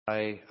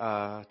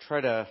I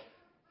try to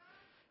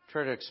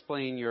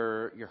explain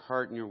your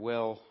heart and your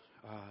will,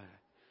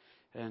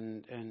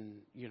 and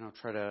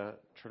try to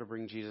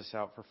bring Jesus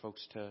out for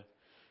folks to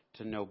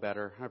know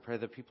better. I pray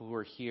that people who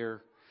are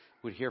here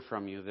would hear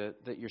from you,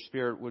 that your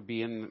Spirit would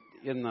be in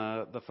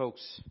the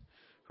folks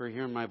who are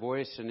hearing my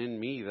voice and in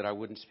me, that I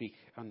wouldn't speak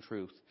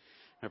untruth.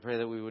 I pray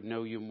that we would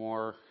know you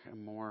more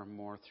and more and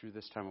more through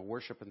this time of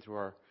worship and through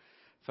our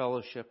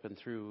fellowship and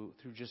through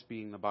just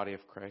being the body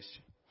of Christ.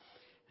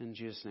 In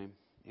Jesus' name,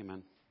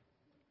 amen.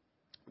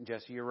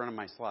 Jesse, you're running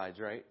my slides,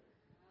 right?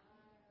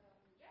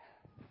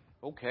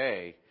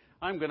 Okay.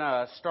 I'm going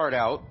to start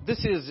out.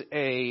 This is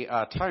a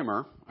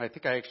timer. I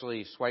think I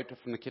actually swiped it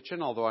from the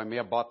kitchen, although I may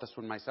have bought this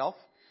one myself.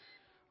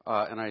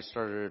 And I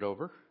started it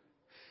over.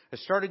 I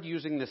started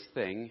using this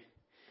thing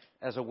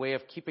as a way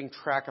of keeping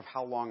track of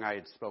how long I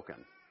had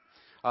spoken.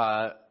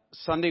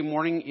 Sunday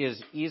morning is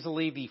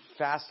easily the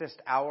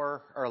fastest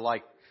hour, or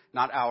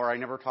not hour, I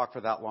never talk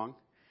for that long.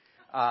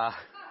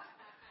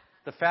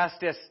 The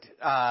fastest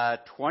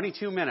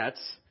 22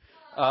 minutes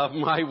of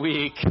my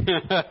week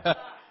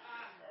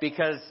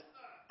because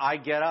I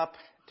get up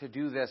to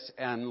do this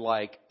and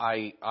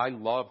I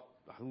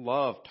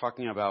love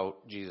talking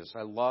about Jesus.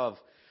 I love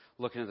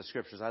looking at the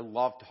scriptures. I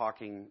love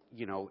talking,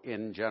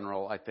 in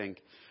general, I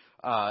think.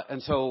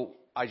 And so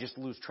I just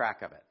lose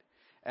track of it.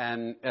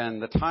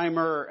 And the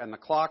timer and the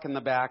clock in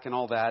the back and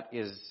all that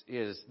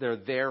is they're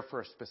there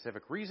for a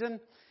specific reason,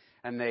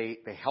 and they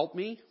help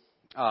me,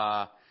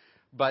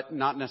 but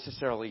not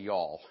necessarily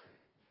y'all.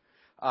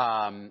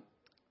 I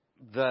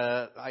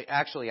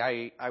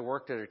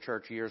worked at a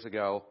church years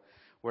ago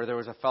where there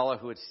was a fellow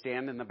who would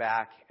stand in the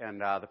back,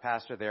 and the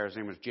pastor there, his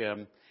name was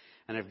Jim,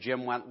 and if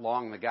Jim went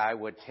long, the guy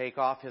would take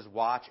off his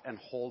watch and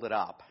hold it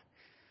up.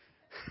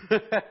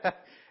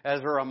 As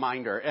a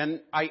reminder.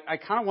 And I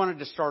kind of wanted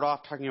to start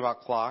off talking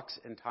about clocks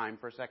and time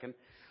for a second.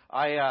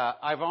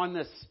 I'm on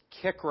this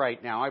kick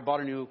right now. I bought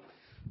a new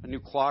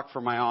clock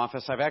for my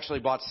office. I've actually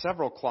bought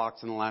several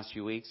clocks in the last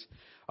few weeks.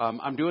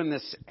 I'm doing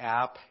this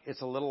app.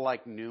 It's a little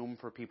like Noom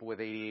for people with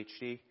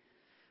ADHD,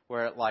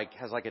 where it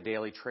has a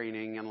daily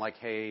training and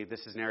hey, this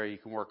is an area you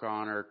can work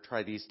on, or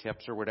try these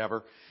tips or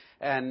whatever.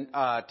 And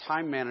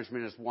time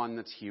management is one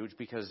that's huge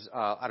because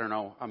I don't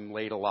know, I'm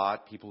late a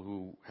lot. People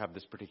who have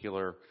this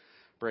particular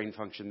brain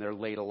function, they're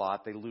late a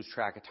lot. They lose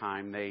track of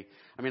time.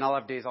 I'll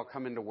have days I'll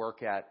come into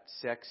work at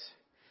 6,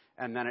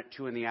 and then at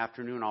 2 in the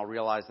afternoon I'll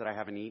realize that I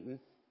haven't eaten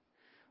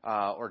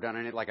or done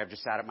anything. I've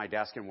just sat at my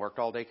desk and worked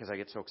all day because I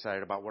get so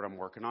excited about what I'm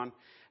working on.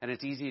 And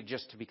it's easy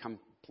just to become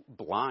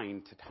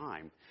blind to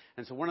time.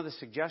 And so one of the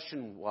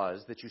suggestions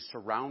was that you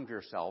surround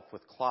yourself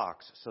with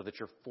clocks so that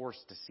you're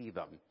forced to see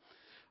them.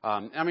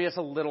 It's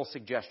a little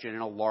suggestion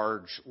in a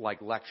large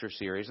lecture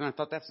series, and I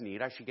thought that's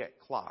neat. I should get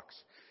clocks.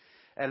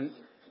 And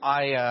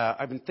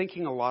I've been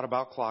thinking a lot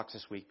about clocks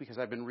this week because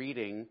I've been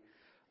reading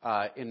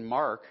in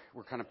Mark.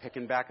 We're kind of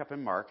picking back up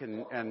in Mark,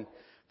 and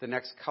the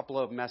next couple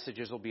of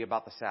messages will be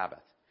about the Sabbath.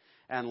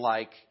 And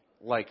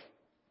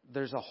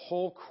there's a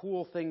whole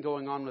cool thing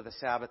going on with the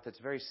Sabbath that's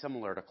very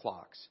similar to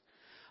clocks.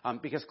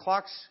 Because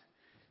clocks,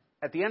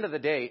 at the end of the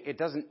day, it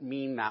doesn't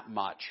mean that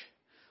much,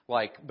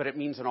 but it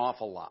means an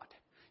awful lot.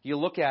 You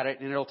look at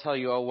it and it'll tell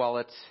you,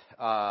 it's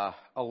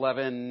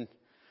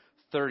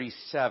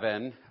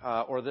 11:37,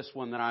 or this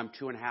one that I'm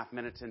 2.5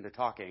 minutes into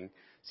talking.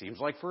 Seems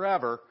like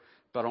forever,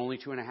 but only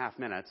 2.5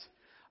 minutes.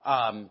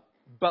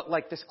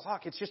 But this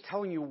clock, it's just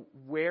telling you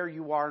where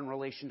you are in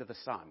relation to the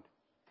sun.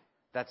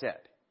 That's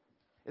it.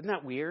 Isn't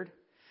that weird?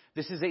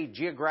 This is a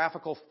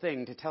geographical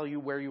thing to tell you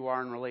where you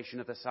are in relation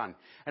to the sun.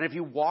 And if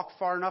you walk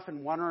far enough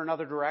in one or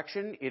another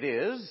direction, it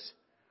is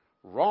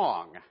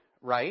wrong,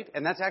 right?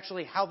 And that's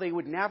actually how they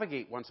would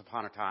navigate once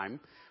upon a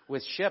time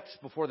with ships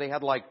before they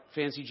had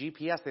fancy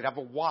GPS. They'd have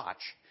a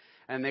watch,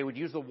 and they would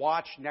use the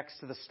watch next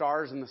to the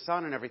stars and the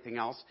sun and everything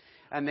else,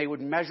 and they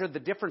would measure the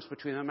difference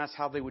between them. That's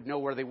how they would know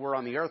where they were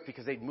on the earth,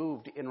 because they'd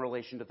moved in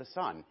relation to the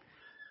sun.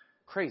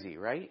 Crazy,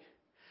 right?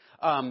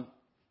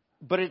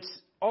 But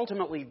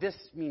ultimately, this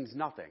means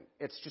nothing.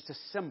 It's just a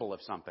symbol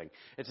of something.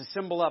 It's a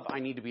symbol of, I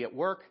need to be at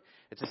work.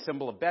 It's a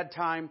symbol of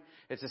bedtime.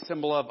 It's a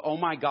symbol of, oh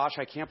my gosh,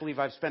 I can't believe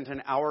I've spent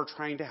an hour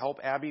trying to help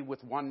Abby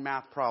with one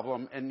math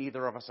problem and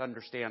neither of us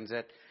understands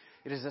it.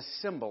 It is a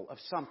symbol of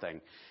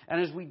something.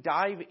 And as we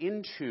dive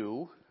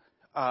into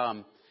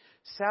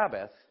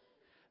Sabbath,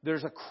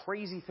 there's a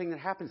crazy thing that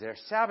happens there.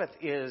 Sabbath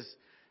is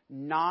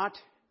not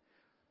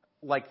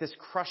this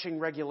crushing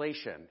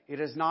regulation. It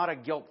is not a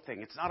guilt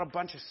thing. It's not a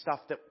bunch of stuff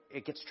that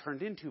it gets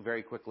turned into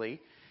very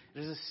quickly. It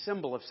is a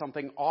symbol of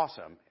something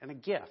awesome and a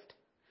gift.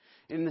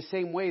 In the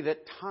same way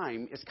that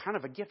time is kind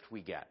of a gift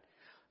we get.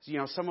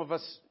 So, some of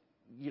us,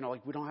 we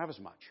don't have as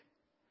much.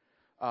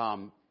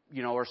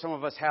 Or some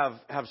of us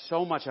have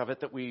so much of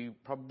it that we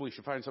probably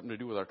should find something to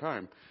do with our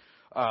time.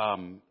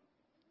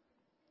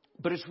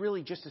 But it's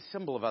really just a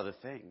symbol of other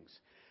things.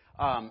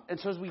 And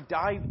so as we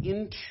dive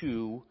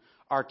into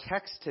our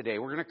text today,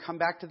 we're going to come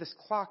back to this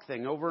clock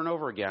thing over and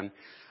over again.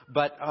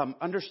 But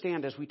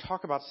understand, as we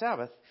talk about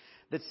Sabbath,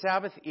 that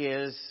Sabbath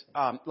is,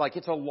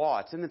 it's a law.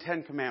 It's in the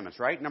Ten Commandments,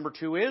 right? Number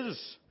 2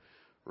 is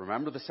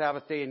Remember the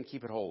Sabbath day and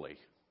keep it holy.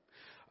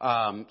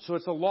 So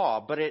it's a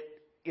law, but it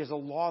is a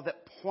law that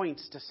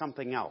points to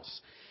something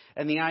else.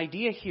 And the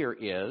idea here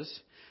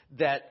is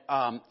that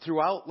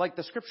throughout, like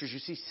the scriptures, you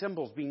see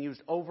symbols being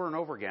used over and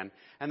over again.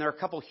 And there are a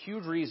couple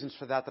huge reasons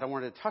for that I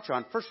wanted to touch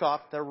on. First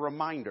off, they're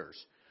reminders,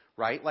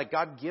 right? Like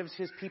God gives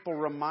his people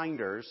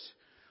reminders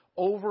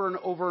over and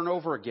over and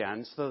over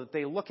again so that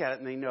they look at it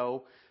and they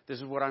know this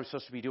is what I'm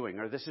supposed to be doing,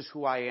 or this is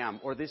who I am,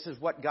 or this is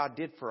what God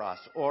did for us,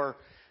 or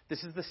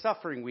this is the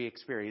suffering we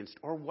experienced,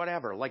 or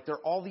whatever. Like there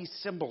are all these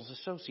symbols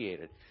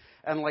associated.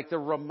 And like they're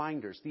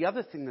reminders. The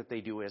other thing that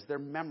they do is they're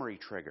memory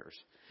triggers.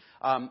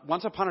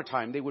 Once upon a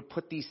time, they would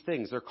put these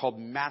things. They're called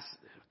matzavah.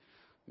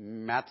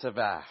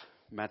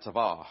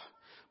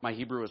 My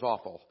Hebrew is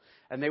awful.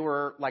 And they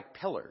were like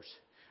pillars.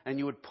 And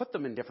you would put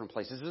them in different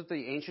places. This is what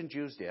the ancient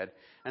Jews did.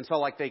 And so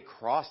like they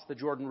crossed the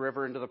Jordan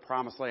River into the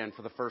Promised Land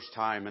for the first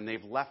time. And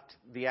they've left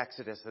the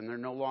Exodus. And they're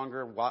no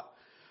longer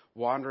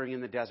wandering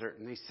in the desert.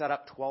 And they set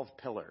up 12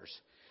 pillars.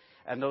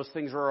 And those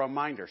things are a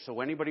reminder.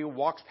 So anybody who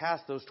walks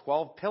past those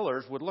 12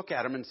 pillars would look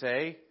at them and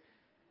say,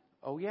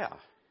 oh yeah,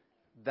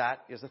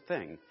 that is a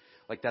thing.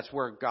 Like that's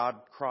where God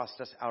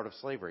crossed us out of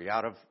slavery,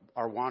 out of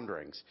our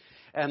wanderings.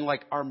 And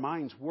like our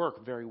minds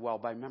work very well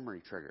by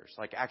memory triggers,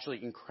 like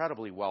actually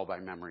incredibly well by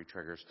memory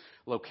triggers,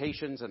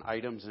 locations and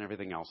items and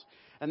everything else.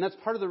 And that's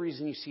part of the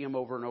reason you see them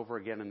over and over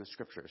again in the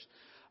scriptures.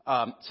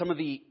 Some of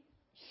the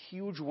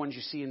huge ones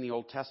you see in the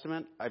Old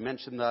Testament, I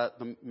mentioned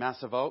the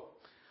massavot,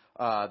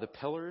 the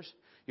pillars.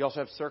 You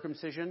also have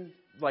circumcision.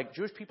 Like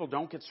Jewish people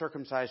don't get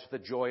circumcised for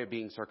the joy of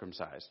being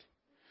circumcised.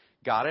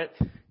 Got it?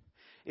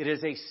 It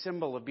is a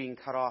symbol of being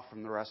cut off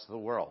from the rest of the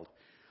world.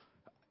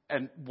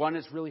 And one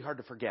is really hard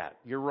to forget.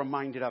 You're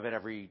reminded of it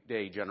every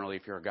day, generally,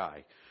 if you're a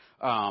guy.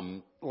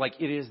 Like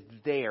it is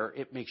there.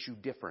 It makes you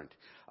different.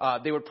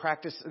 They would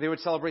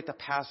celebrate the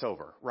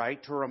Passover,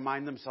 right? To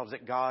remind themselves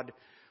that God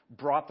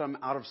brought them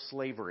out of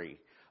slavery.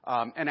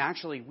 And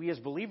actually, we as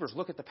believers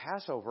look at the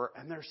Passover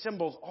and there are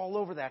symbols all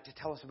over that to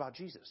tell us about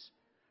Jesus,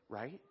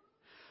 right?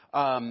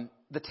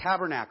 The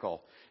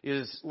tabernacle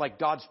is like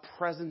God's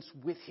presence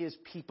with his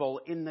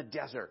people in the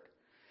desert.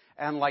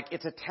 And like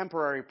it's a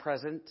temporary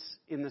presence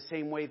in the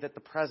same way that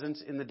the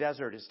presence in the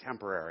desert is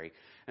temporary.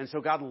 And so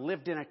God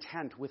lived in a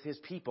tent with his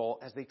people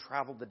as they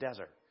traveled the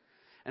desert.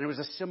 And it was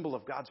a symbol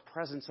of God's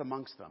presence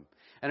amongst them.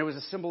 And it was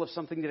a symbol of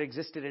something that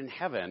existed in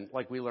heaven,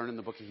 like we learn in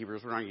the book of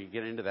Hebrews. We're not going to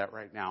get into that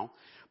right now.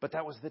 But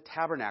that was the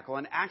tabernacle.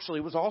 And actually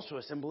it was also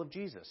a symbol of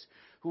Jesus,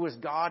 who was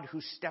God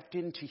who stepped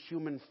into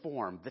human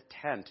form, the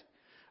tent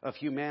of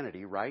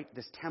humanity, right?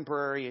 This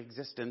temporary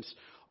existence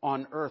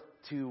on earth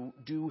to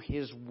do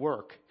his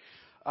work.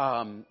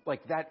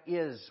 Like that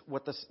is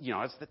what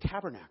it's the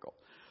tabernacle.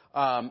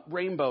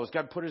 Rainbows.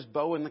 God put his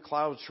bow in the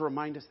clouds to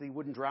remind us that he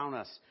wouldn't drown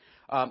us.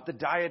 The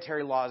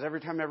dietary laws. Every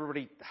time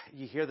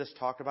you hear this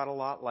talked about a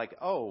lot, like,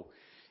 oh,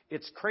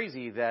 it's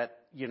crazy that,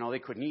 they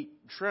couldn't eat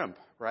shrimp,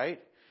 right?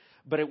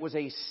 But it was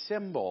a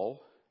symbol,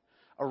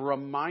 a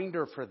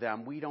reminder for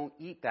them. We don't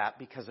eat that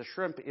because a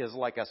shrimp is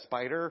like a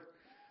spider,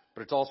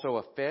 but it's also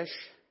a fish.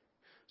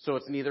 So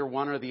it's neither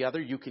one or the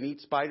other. You can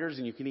eat spiders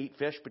and you can eat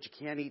fish, but you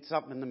can't eat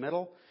something in the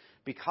middle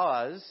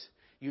because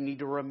you need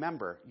to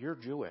remember you're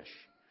Jewish.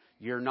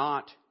 You're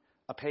not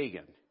a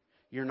pagan.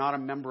 You're not a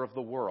member of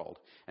the world.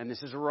 And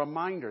this is a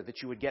reminder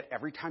that you would get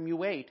every time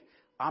you ate,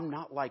 I'm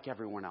not like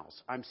everyone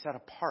else. I'm set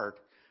apart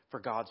for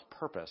God's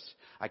purpose.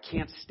 I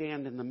can't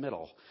stand in the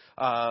middle.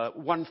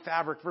 One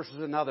fabric versus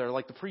another,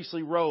 like the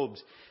priestly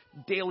robes,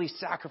 daily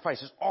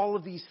sacrifices, all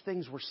of these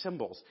things were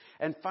symbols.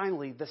 And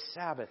finally, the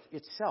Sabbath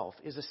itself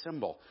is a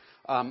symbol.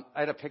 I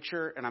had a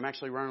picture, and I'm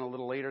actually running a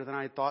little later than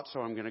I had thought, so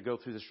I'm going to go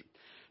through this.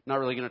 Not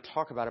really going to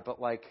talk about it, but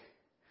like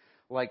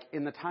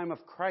in the time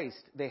of Christ,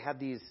 they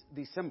had these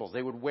symbols.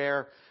 They would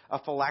wear a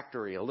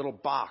phylactery, a little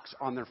box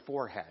on their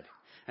forehead.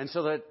 And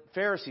so the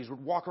Pharisees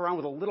would walk around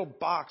with a little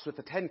box with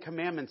the 10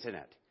 Commandments in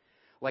it,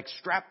 like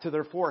strapped to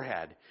their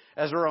forehead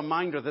as a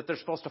reminder that they're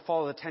supposed to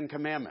follow the 10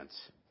 Commandments.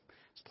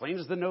 As plain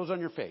as the nose on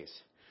your face.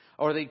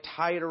 Or they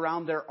tie it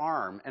around their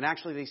arm. And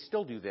actually, they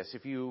still do this.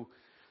 If you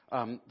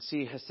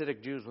see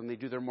Hasidic Jews, when they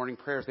do their morning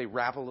prayers, they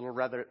wrap a little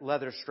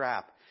leather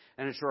strap.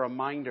 And it's a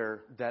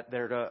reminder that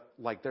they're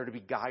to be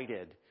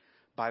guided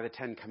by the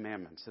 10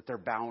 Commandments, that they're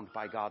bound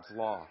by God's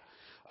law.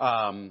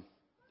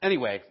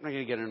 Anyway, I'm not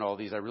going to get into all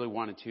these. I really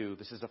wanted to.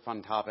 This is a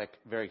fun topic,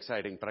 very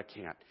exciting, but I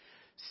can't.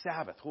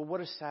 Sabbath. Well,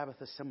 what is Sabbath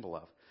a symbol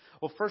of?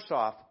 Well, first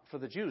off, for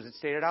the Jews, it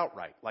stated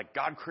outright, like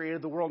God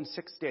created the world in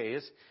 6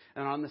 days,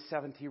 and on the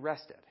seventh he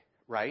rested,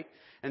 right?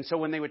 And so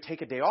when they would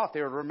take a day off,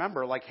 they would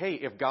remember, like, hey,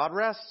 if God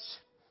rests,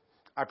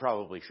 I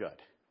probably should,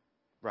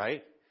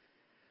 right?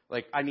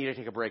 Like, I need to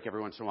take a break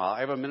every once in a while.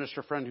 I have a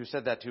minister friend who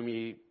said that to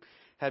me,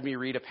 had me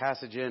read a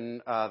passage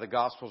in the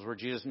Gospels where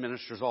Jesus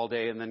ministers all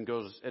day and then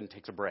goes and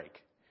takes a break.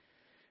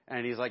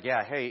 And he's like,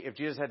 yeah, hey, if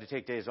Jesus had to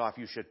take days off,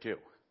 you should too.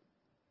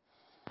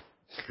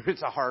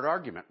 It's a hard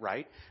argument,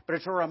 right? But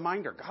it's a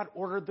reminder. God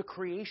ordered the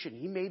creation.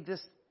 He made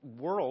this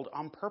world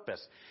on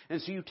purpose.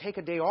 And so you take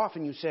a day off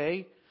and you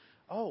say,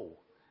 oh,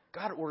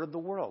 God ordered the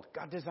world.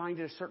 God designed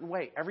it a certain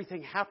way.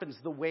 Everything happens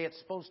the way it's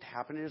supposed to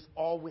happen. It is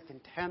all with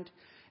intent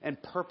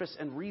and purpose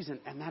and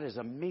reason, and that is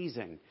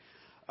amazing.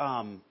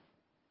 And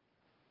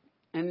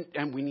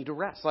we need to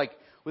rest. Like,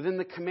 within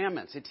the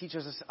commandments, it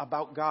teaches us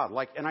about God.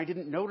 Like, and I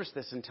didn't notice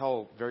this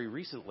until very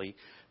recently.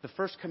 The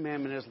first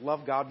commandment is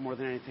love God more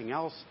than anything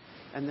else.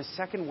 And the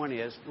second one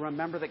is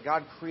remember that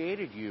God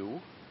created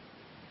you,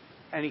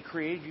 and He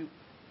created you.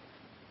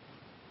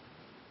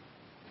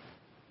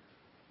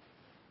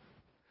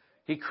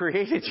 He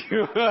created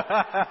you.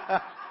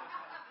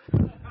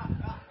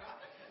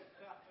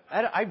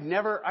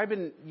 I've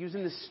been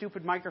using this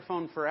stupid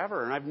microphone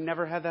forever, and I've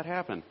never had that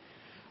happen.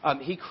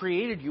 He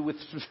created you with.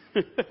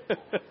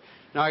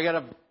 Now I got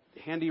a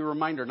handy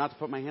reminder not to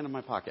put my hand in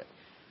my pocket.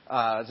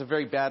 It's a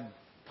very bad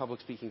public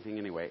speaking thing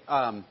anyway.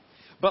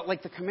 But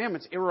like the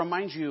commandments, it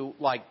reminds you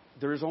like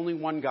there is only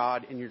one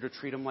God, and you're to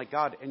treat Him like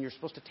God, and you're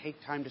supposed to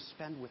take time to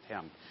spend with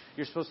Him.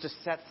 You're supposed to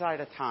set aside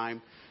a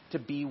time to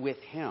be with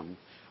Him.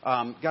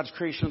 God's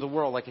creation of the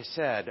world, like I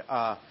said,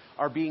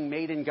 are being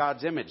made in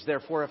God's image.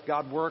 Therefore, if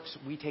God works,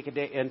 we take a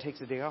day and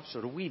takes a day off.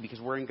 So do we, because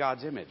we're in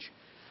God's image.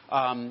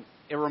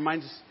 It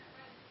reminds us.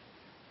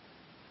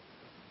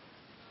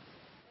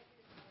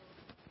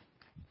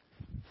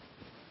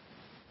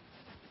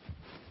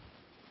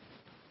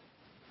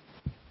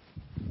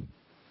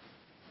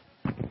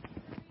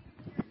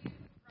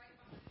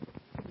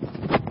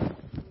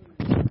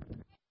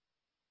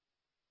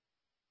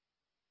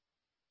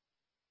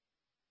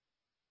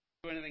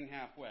 Anything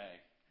halfway. I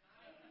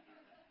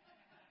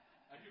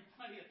do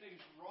plenty of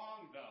things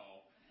wrong,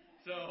 though.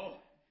 So,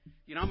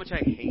 you know how much I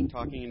hate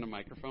talking into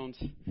microphones?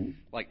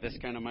 Like this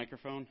kind of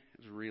microphone?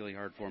 It's really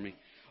hard for me.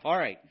 All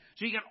right.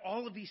 So you got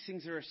all of these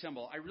things that are a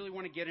symbol. I really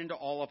want to get into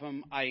all of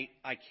them. I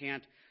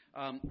can't.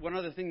 One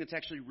other thing that's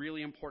actually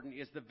really important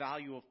is the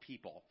value of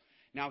people.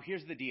 Now,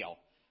 here's the deal.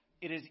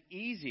 It is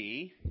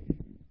easy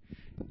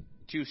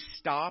to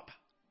stop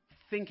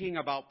thinking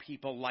about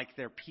people like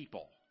they're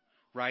people,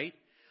 right?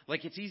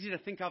 Like, it's easy to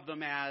think of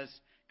them as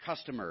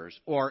customers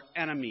or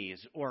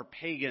enemies or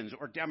pagans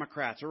or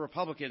Democrats or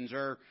Republicans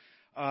or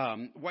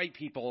white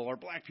people or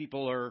black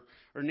people or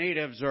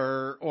natives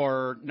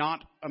or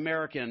not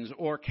Americans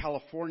or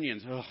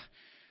Californians.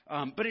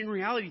 But in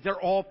reality,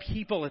 they're all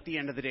people at the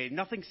end of the day.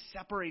 Nothing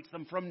separates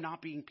them from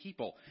not being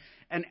people.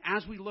 And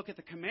as we look at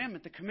the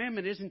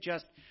commandment isn't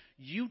just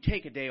you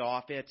take a day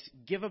off. It's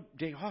give a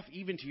day off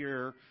even to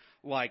your,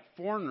 like,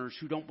 foreigners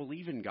who don't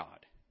believe in God.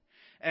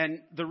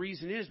 And the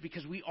reason is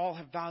because we all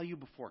have value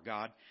before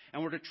God,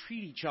 and we're to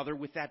treat each other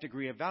with that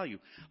degree of value.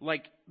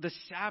 Like, the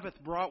Sabbath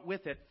brought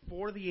with it,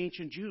 for the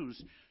ancient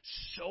Jews,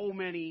 so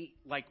many,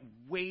 like,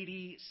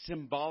 weighty,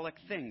 symbolic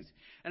things.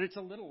 And it's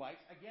a little like,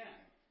 again,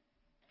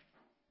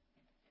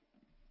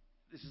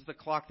 this is the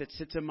clock that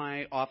sits in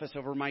my office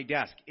over my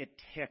desk. It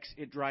ticks.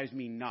 It drives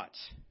me nuts,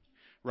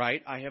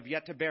 right? I have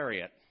yet to bury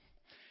it.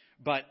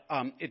 But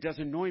it does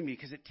annoy me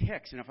because it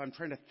ticks. And if I'm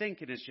trying to think,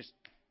 and it's just...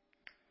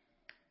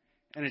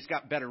 And it's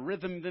got better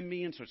rhythm than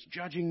me, and so it's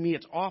judging me.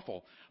 It's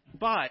awful.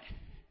 But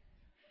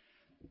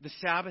the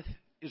Sabbath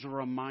is a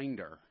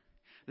reminder.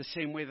 The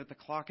same way that the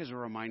clock is a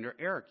reminder.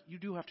 Eric, you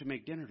do have to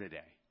make dinner today.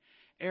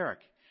 Eric,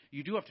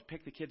 you do have to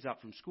pick the kids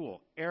up from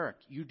school. Eric,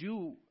 you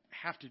do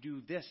have to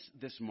do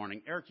this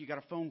morning. Eric, you got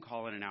a phone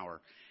call in an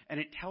hour. And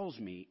it tells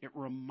me, it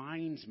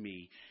reminds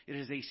me, it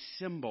is a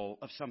symbol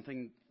of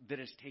something that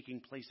is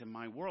taking place in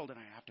my world, and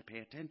I have to pay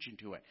attention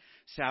to it.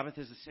 Sabbath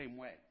is the same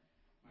way.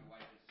 My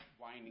wife is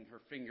winding her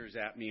fingers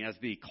at me as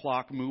the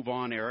clock move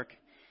on, Eric.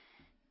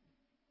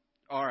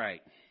 All right.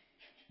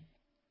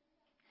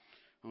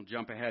 I'll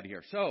jump ahead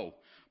here. So,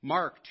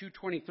 Mark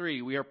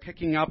 2:23, we are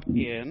picking up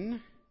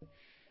in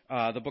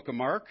the book of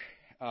Mark.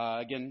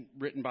 Again,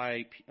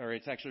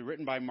 it's actually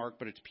written by Mark,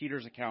 but it's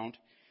Peter's account.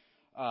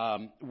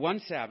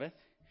 One Sabbath,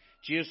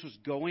 Jesus was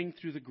going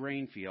through the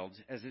grain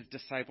fields as his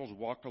disciples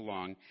walked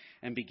along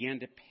and began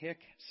to pick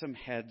some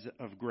heads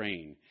of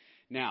grain.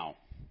 Now,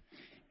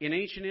 in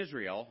ancient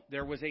Israel,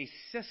 there was a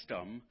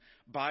system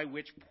by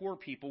which poor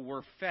people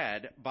were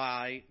fed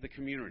by the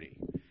community.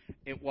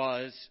 It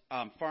was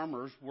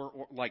farmers were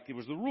like it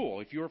was the rule.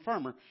 If you were a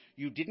farmer,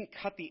 you didn't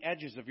cut the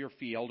edges of your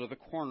field or the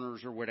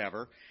corners or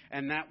whatever,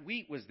 and that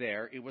wheat was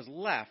there. It was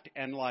left,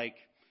 and like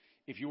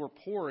if you were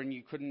poor and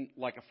you couldn't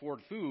like afford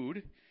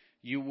food,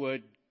 you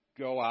would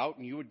go out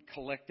and you would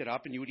collect it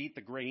up and you would eat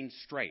the grain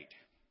straight.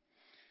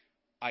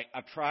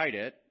 I've tried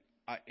it.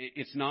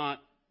 It's not,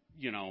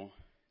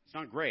 it's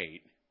not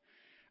great.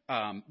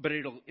 But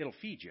it'll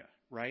feed you,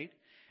 right?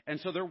 And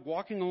so they're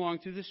walking along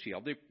through this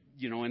field,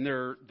 and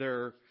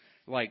they're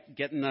like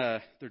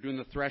they're doing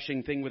the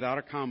threshing thing without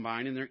a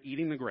combine, and they're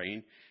eating the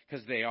grain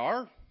because they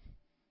are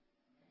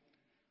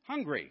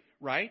hungry,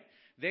 right?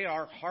 They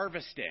are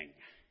harvesting.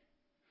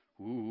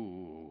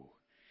 Ooh.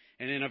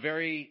 And in a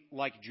very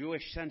like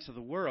Jewish sense of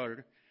the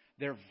word,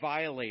 they're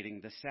violating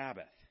the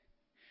Sabbath.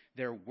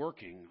 They're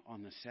working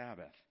on the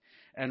Sabbath.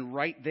 And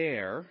right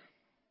there,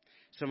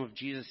 some of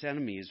Jesus'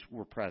 enemies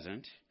were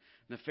present.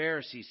 The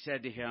Pharisees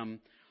said to him,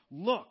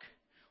 "Look,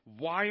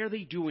 why are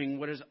they doing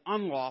what is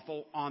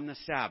unlawful on the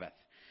Sabbath?"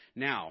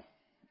 Now,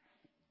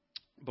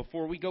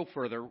 before we go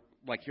further,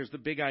 here's the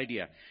big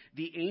idea.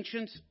 The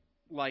ancients,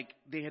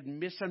 they had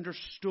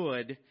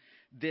misunderstood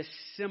this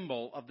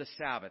symbol of the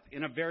Sabbath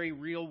in a very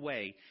real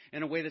way,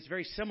 in a way that's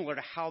very similar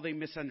to how they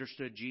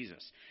misunderstood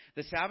Jesus.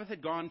 The Sabbath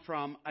had gone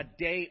from a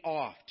day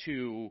off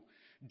to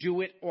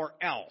do it or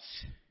else.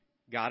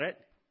 Got it?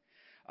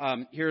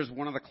 Here's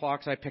one of the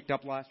clocks I picked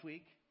up last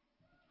week.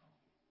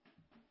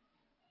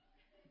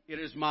 It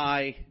is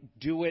my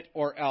do it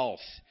or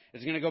else.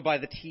 It's going to go by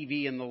the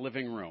TV in the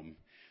living room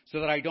so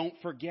that I don't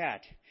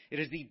forget. It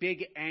is the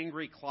big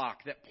angry clock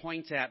that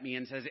points at me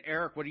and says,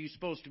 Eric, what are you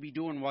supposed to be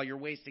doing while you're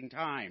wasting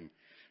time?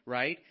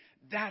 Right?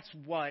 That's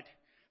what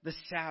the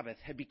Sabbath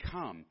had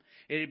become.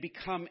 It had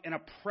become an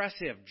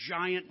oppressive,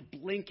 giant,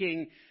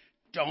 blinking,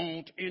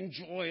 don't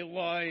enjoy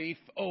life,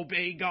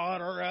 obey God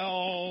or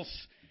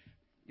else.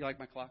 You like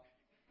my clock?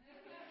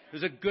 It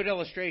was a good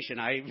illustration.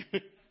 I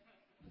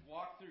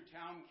walked through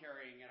town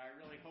carrying it. I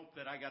really hope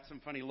that I got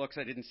some funny looks.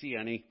 I didn't see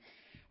any.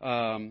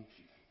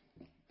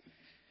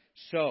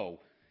 So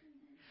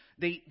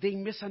they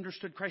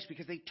misunderstood Christ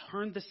because they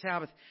turned the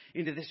Sabbath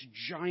into this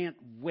giant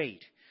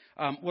weight.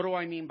 What do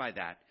I mean by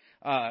that?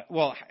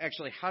 Well,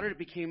 actually, how did it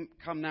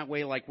become that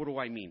way? What do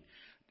I mean?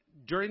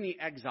 During the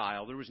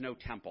exile, there was no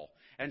temple.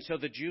 And so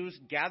the Jews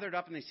gathered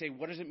up and they say,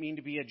 what does it mean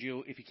to be a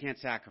Jew if you can't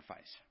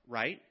sacrifice,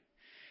 right?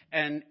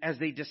 And as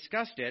they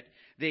discussed it,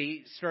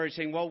 they started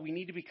saying, well, we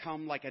need to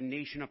become like a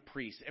nation of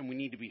priests and we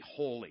need to be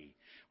holy,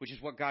 which is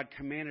what God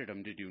commanded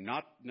them to do,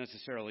 not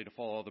necessarily to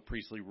follow all the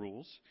priestly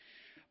rules.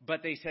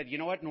 But they said, you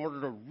know what, in order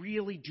to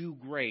really do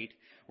great,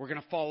 we're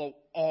going to follow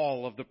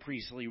all of the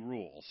priestly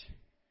rules,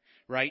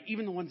 right?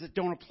 Even the ones that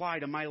don't apply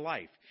to my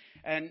life.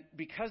 And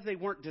because they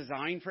weren't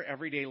designed for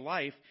everyday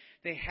life,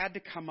 they had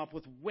to come up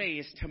with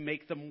ways to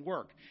make them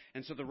work.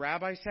 And so the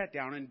rabbis sat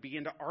down and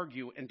began to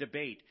argue and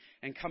debate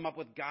and come up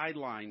with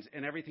guidelines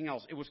and everything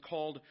else. It was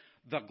called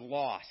the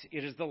gloss.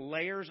 It is the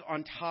layers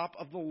on top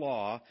of the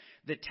law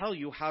that tell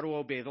you how to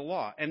obey the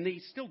law. And they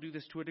still do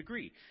this to a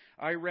degree.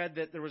 I read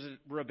that there was a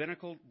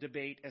rabbinical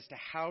debate as to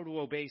how to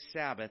obey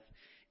Sabbath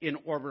in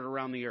orbit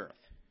around the earth.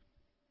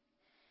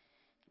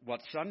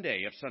 What's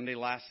Sunday if Sunday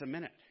lasts a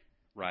minute,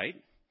 right?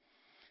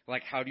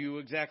 How do you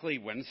exactly,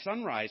 when's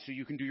sunrise so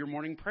you can do your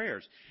morning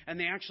prayers? And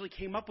they actually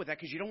came up with that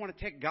because you don't want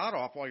to take God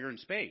off while you're in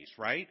space,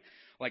 right?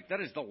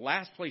 That is the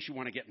last place you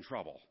want to get in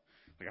trouble.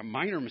 A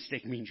minor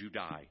mistake means you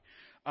die.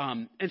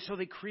 And so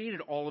they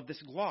created all of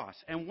this gloss.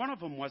 And one of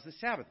them was the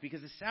Sabbath,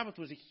 because the Sabbath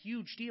was a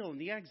huge deal in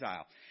the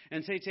exile.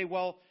 And so they'd say,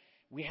 well,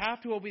 we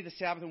have to obey the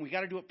Sabbath and we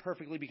got to do it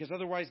perfectly because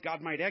otherwise God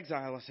might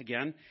exile us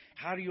again.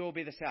 How do you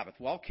obey the Sabbath?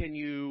 Well, can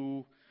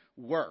you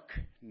work?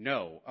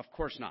 No, of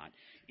course not.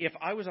 If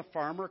I was a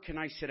farmer, can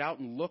I sit out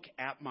and look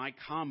at my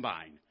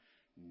combine?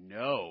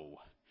 No,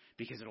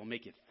 because it'll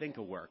make you think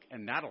of work,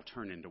 and that'll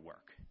turn into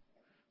work.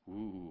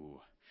 Ooh.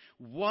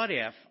 What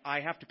if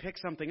I have to pick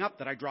something up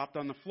that I dropped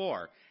on the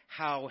floor?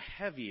 How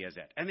heavy is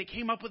it? And they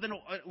came up with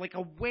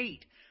a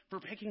weight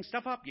for picking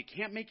stuff up. You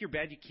can't make your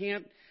bed. You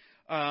can't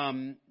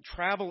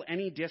travel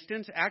any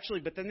distance. Actually,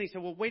 but then they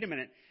said, well, wait a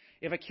minute.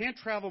 If I can't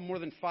travel more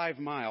than 5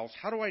 miles,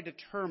 how do I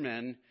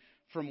determine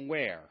from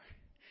where?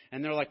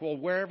 And they're like, well,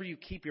 wherever you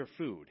keep your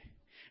food.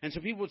 And so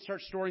people would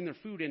start storing their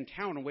food in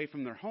town away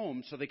from their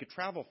homes so they could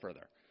travel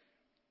further.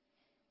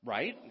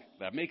 Right?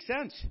 That makes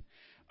sense.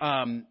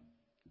 All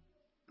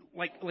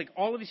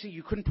of these things,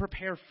 you couldn't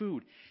prepare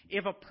food.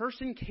 If a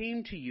person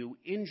came to you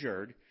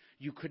injured,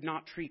 you could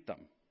not treat them.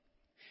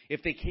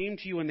 If they came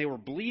to you and they were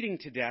bleeding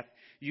to death,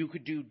 you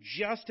could do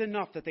just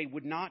enough that they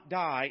would not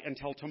die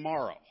until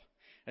tomorrow.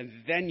 And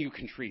then you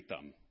can treat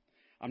them.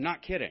 I'm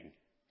not kidding.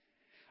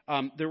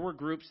 There were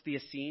groups, the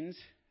Essenes,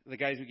 the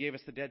guys who gave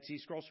us the Dead Sea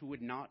Scrolls, who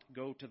would not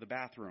go to the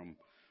bathroom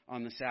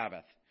on the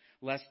Sabbath,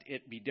 lest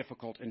it be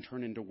difficult and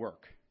turn into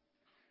work.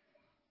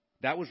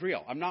 That was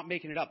real. I'm not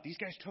making it up. These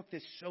guys took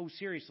this so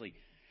seriously.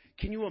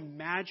 Can you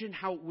imagine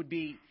how it would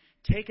be,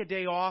 take a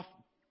day off,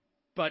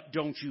 but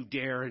don't you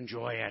dare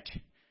enjoy it,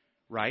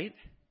 right?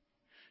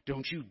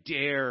 Don't you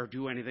dare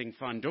do anything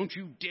fun. Don't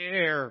you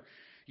dare,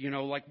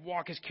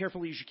 walk as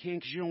carefully as you can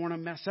because you don't want to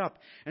mess up.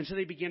 And so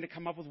they began to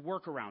come up with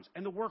workarounds.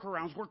 And the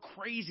workarounds were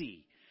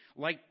crazy,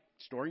 like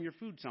storing your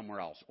food somewhere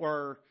else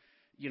or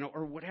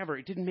whatever.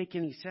 It didn't make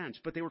any sense.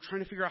 But they were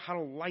trying to figure out how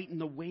to lighten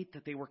the weight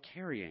that they were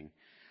carrying.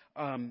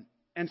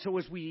 And so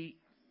as we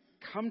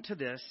come to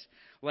this,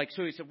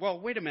 so he said, well,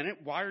 wait a minute.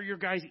 Why are your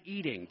guys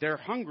eating? They're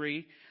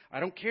hungry. I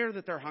don't care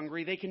that they're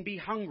hungry. They can be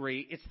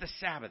hungry. It's the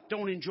Sabbath.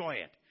 Don't enjoy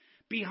it.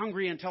 Be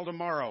hungry until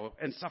tomorrow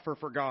and suffer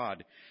for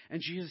God.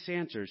 And Jesus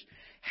answers,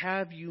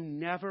 have you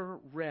never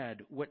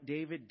read what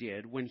David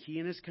did when he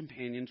and his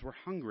companions were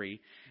hungry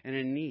and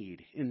in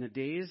need? In the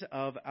days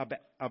of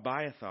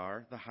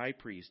Abiathar, the high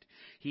priest,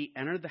 he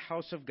entered the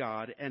house of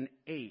God and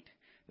ate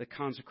the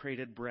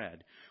consecrated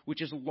bread,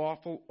 which is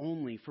lawful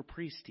only for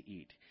priests to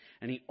eat.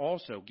 And he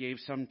also gave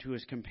some to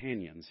his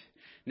companions.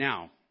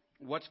 Now,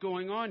 what's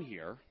going on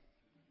here?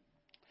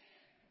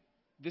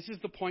 This is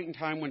the point in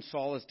time when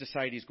Saul has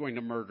decided he's going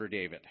to murder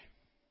David.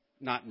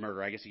 Not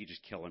murder. I guess he could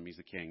just kill him. He's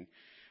the king.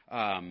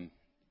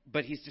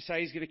 but he's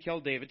decided he's going to kill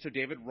David, so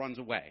David runs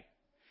away,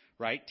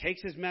 right?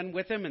 Takes his men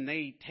with him, and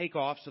they take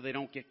off so they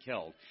don't get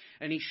killed.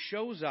 And he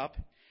shows up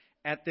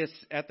at the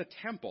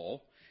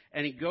temple,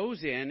 and he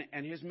goes in,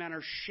 and his men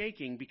are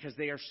shaking because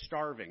they are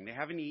starving. They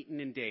haven't eaten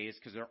in days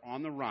because they're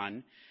on the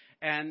run.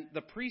 And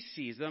the priest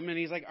sees them, and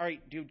he's like, all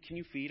right, dude, can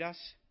you feed us?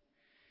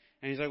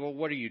 And he's like, well,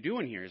 what are you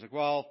doing here? He's like,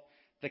 well,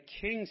 the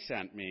king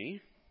sent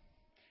me,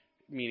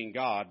 meaning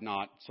God,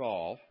 not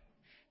Saul.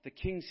 The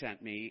king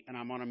sent me, and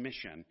I'm on a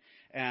mission.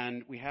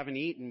 And we haven't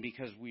eaten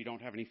because we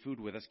don't have any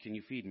food with us. Can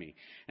you feed me?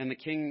 And the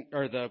king,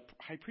 or the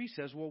high priest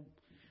says, well,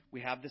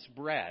 we have this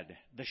bread,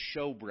 the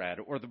show bread,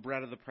 or the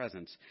bread of the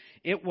presence.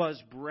 It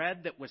was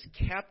bread that was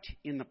kept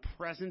in the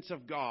presence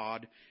of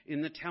God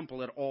in the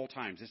temple at all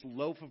times. This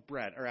loaf of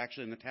bread, or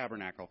actually in the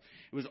tabernacle,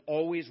 it was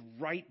always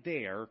right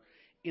there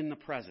in the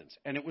presence.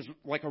 And it was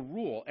like a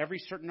rule. Every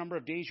certain number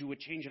of days you would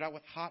change it out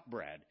with hot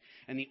bread.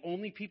 And the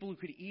only people who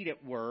could eat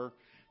it were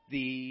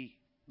the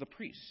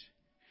priests.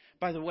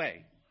 By the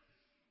way,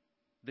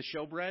 the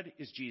showbread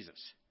is Jesus.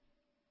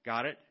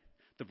 Got it?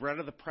 The bread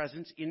of the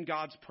presence, in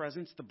God's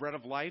presence, the bread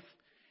of life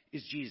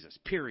is Jesus,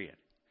 period.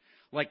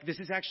 Like, this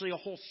is actually a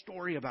whole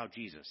story about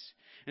Jesus.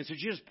 And so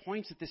Jesus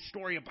points at this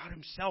story about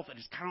himself, and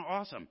it's kind of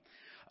awesome.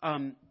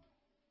 I'm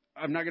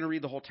not going to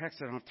read the whole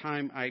text. I don't have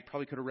time. I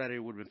probably could have read it. It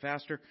would have been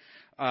faster.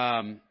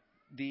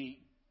 The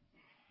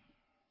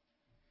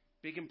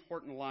big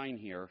important line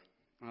here,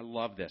 I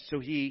love this. So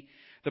the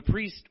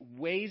priest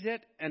weighs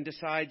it and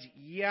decides,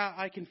 yeah,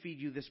 I can feed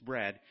you this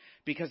bread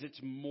because it's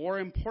more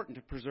important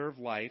to preserve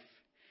life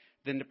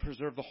than to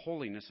preserve the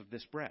holiness of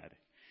this bread.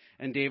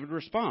 And David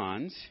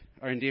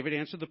David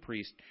answered the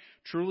priest,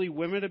 truly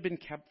women have been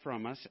kept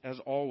from us as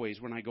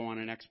always when I go on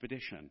an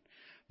expedition.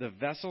 The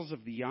vessels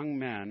of the young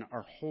men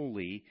are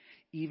holy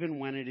even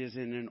when it is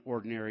in an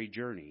ordinary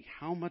journey.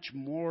 How much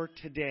more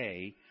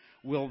today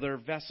will their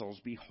vessels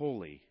be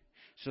holy?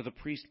 So the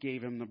priest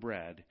gave him the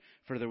bread,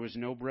 for there was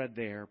no bread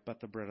there but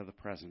the bread of the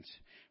presence,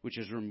 which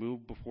is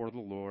removed before the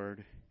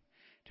Lord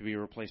to be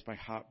replaced by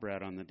hot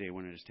bread on the day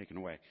when it is taken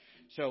away.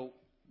 So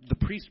the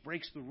priest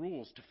breaks the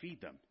rules to feed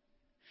them.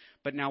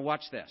 But now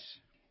watch this.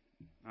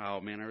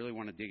 Oh, man, I really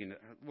want to dig into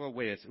it. Well,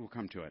 wait, we'll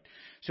come to it.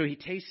 So he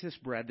tastes this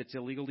bread that's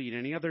illegal to eat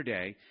any other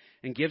day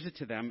and gives it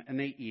to them, and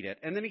they eat it.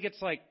 And then he gets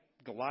like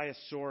Goliath's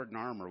sword and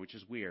armor, which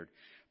is weird.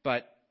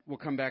 But we'll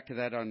come back to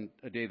that on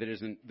a day that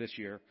isn't this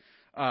year.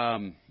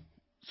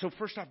 So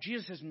first off,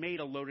 Jesus has made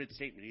a loaded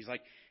statement. He's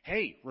like,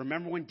 hey,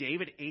 remember when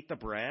David ate the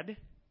bread?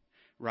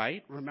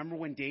 Right? Remember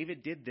when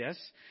David did this?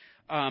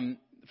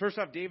 First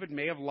off, David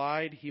may have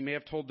lied. He may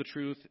have told the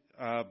truth,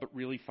 but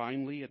really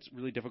finally. It's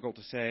really difficult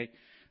to say.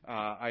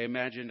 I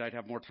imagined I'd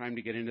have more time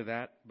to get into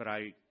that, but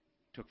I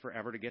took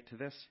forever to get to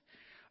this.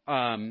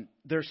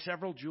 There are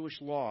several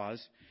Jewish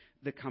laws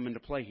that come into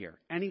play here.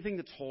 Anything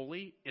that's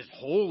holy is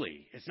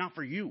holy. It's not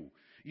for you.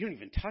 You don't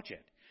even touch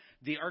it.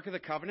 The Ark of the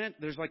Covenant,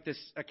 there's like this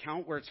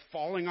account where it's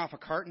falling off a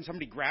cart and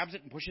somebody grabs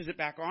it and pushes it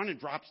back on and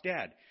drops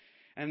dead.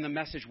 And the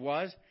message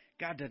was,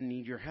 God doesn't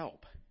need your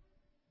help.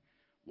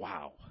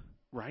 Wow.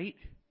 Right?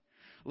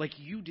 Like,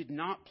 you did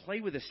not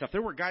play with this stuff.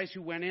 There were guys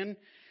who went in,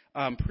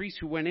 priests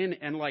who went in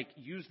and like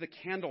used the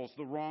candles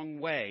the wrong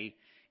way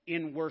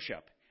in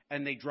worship.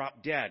 And they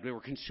dropped dead. They were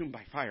consumed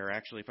by fire,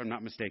 actually, if I'm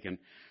not mistaken.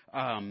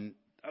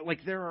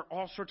 Like, there are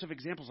all sorts of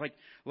examples.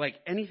 Like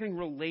anything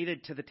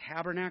related to the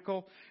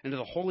tabernacle and to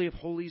the Holy of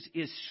Holies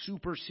is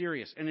super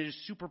serious, and it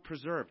is super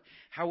preserved.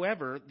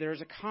 However, there's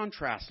a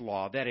contrast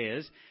law. That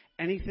is,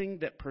 anything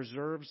that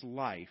preserves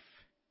life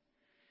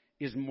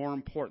is more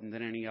important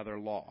than any other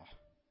law.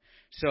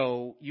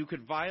 So you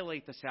could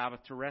violate the Sabbath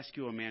to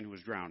rescue a man who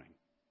was drowning,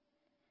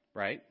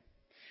 right?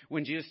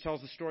 When Jesus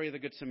tells the story of the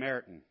Good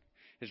Samaritan,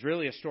 it's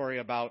really a story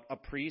about a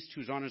priest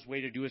who's on his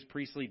way to do his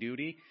priestly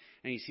duty,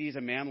 and he sees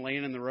a man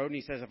laying in the road, and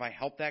he says, if I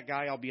help that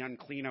guy, I'll be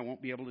unclean. I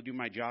won't be able to do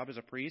my job as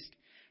a priest.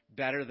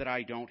 Better that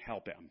I don't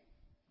help him.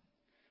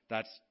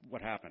 That's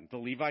what happened. The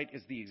Levite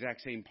is the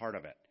exact same part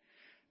of it.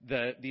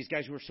 These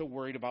guys who were so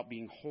worried about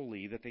being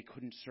holy that they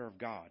couldn't serve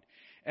God.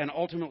 And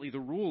ultimately the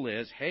rule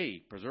is,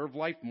 hey, preserve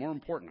life, more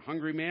important.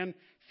 Hungry man,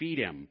 feed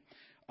him.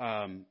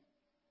 There's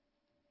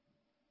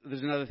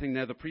another thing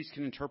there. The priest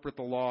can interpret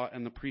the law,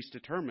 and the priest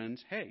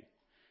determines, hey,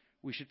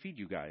 we should feed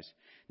you guys.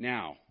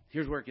 Now,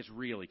 here's where it gets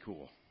really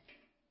cool.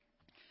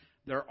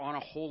 They're on a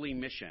holy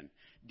mission.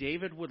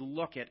 David would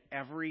look at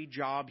every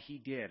job he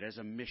did as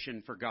a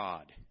mission for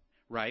God,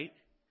 right?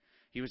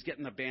 He was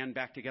getting the band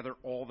back together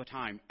all the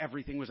time.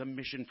 Everything was a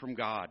mission from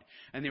God.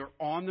 And they were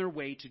on their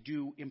way to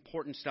do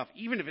important stuff,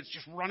 even if it's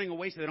just running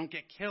away so they don't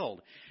get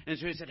killed. And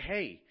so he said,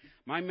 hey,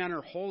 my men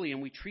are holy,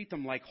 and we treat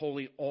them like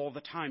holy all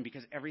the time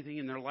because everything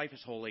in their life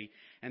is holy,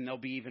 and they'll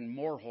be even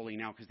more holy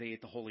now because they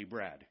ate the holy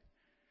bread.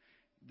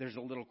 There's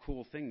a little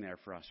cool thing there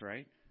for us,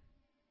 right?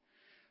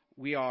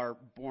 We are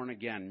born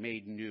again,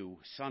 made new,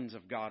 sons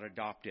of God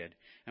adopted,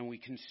 and we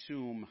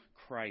consume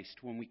Christ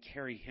when we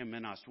carry him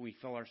in us, when we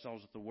fill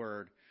ourselves with the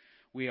Word.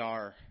 We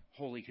are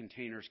holy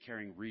containers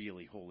carrying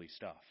really holy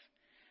stuff.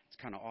 It's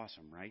kind of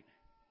awesome, right?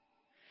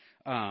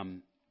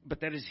 But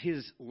that is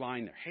his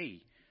line there.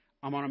 Hey,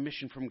 I'm on a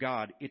mission from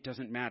God. It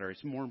doesn't matter.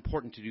 It's more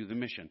important to do the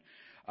mission.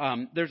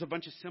 There's a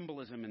bunch of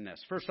symbolism in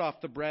this. First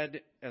off, the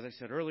bread, as I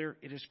said earlier,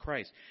 it is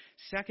Christ.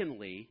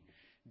 Secondly,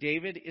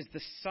 David is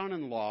the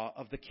son-in-law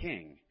of the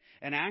king.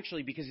 And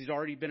actually, because he's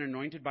already been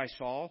anointed by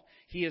Saul,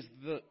 he is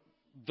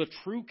the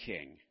true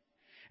king.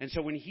 And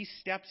so when he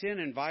steps in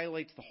and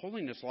violates the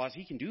holiness laws,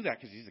 he can do that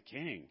because he's a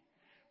king,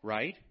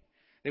 right?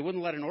 They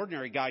wouldn't let an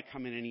ordinary guy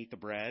come in and eat the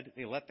bread.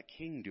 They let the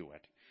king do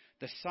it,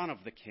 the son of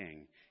the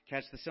king.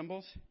 Catch the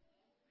symbols?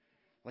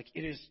 Like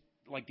it is,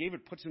 like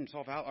David puts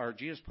himself out, or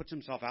Jesus puts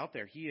himself out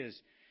there. He is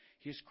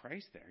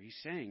Christ there. He's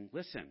saying,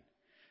 listen,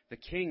 the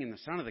king and the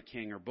son of the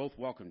king are both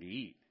welcome to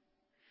eat.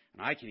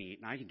 And I can eat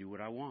and I can do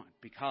what I want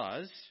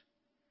because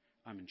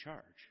I'm in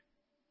charge.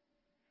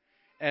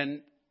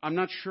 And I'm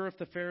not sure if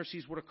the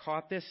Pharisees would have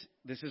caught this.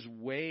 This is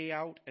way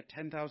out at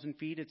 10,000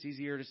 feet. It's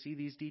easier to see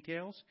these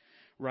details,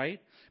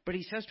 right? But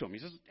he says to him, he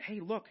says, hey,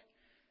 look,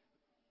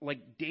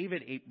 like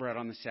David ate bread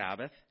on the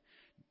Sabbath.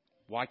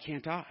 Why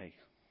can't I? And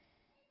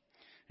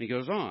he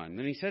goes on.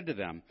 Then he said to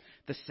them,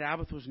 the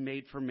Sabbath was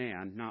made for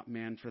man, not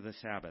man for the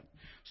Sabbath.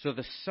 So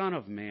the Son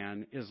of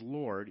Man is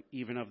Lord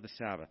even of the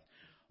Sabbath.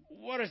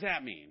 What does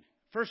that mean?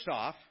 First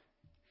off,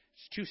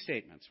 it's two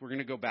statements. We're going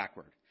to go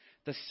backward.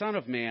 The Son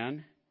of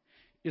Man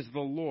is the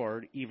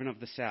Lord even of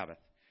the Sabbath.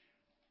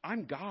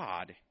 I'm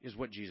God, is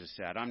what Jesus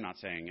said. I'm not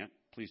saying it.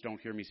 Please don't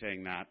hear me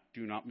saying that.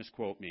 Do not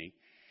misquote me.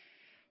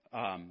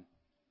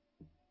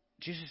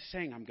 Jesus is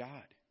saying, I'm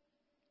God.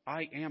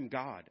 I am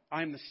God.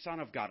 I am the Son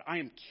of God. I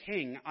am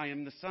King. I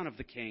am the Son of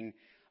the King.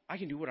 I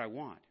can do what I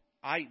want.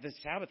 The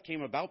Sabbath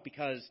came about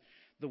because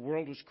the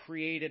world was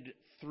created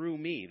through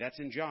me. That's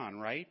in John,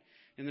 right?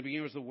 In the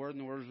beginning was the Word, and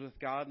the Word was with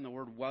God, and the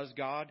Word was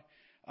God.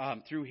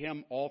 Through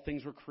him, all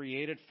things were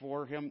created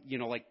for him.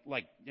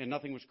 And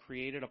nothing was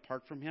created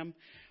apart from him.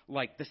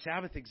 Like the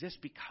Sabbath exists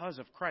because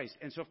of Christ.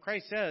 And so if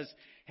Christ says,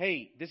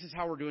 hey, this is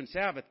how we're doing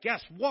Sabbath,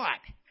 guess what?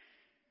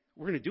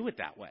 We're going to do it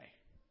that way,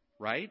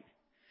 right?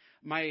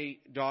 My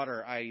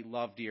daughter, I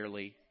love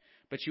dearly,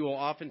 but she will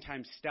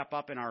oftentimes step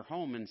up in our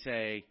home and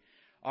say,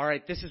 all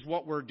right, this is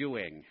what we're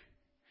doing.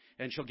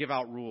 And she'll give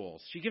out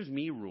rules. She gives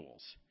me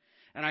rules.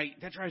 And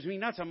that drives me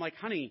nuts. I'm like,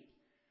 honey,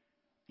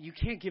 you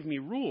can't give me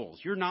rules.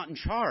 You're not in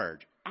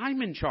charge.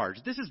 I'm in charge.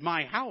 This is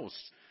my house.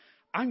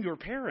 I'm your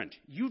parent.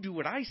 You do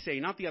what I say,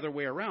 not the other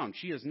way around.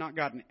 She has not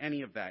gotten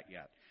any of that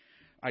yet.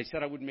 I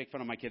said I wouldn't make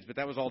fun of my kids, but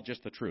that was all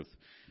just the truth.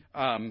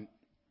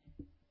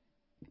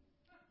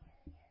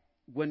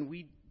 When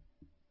we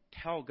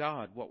tell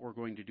God what we're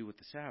going to do with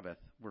the Sabbath,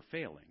 we're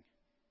failing.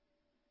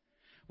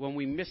 When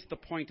we miss the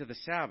point of the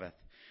Sabbath,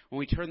 when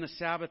we turn the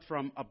Sabbath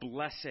from a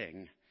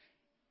blessing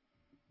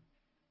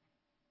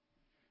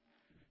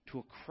to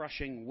a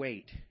crushing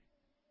weight,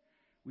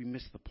 we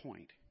miss the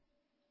point.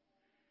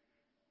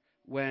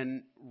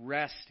 When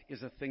rest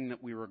is a thing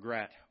that we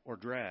regret or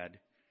dread,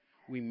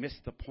 we miss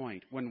the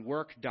point. When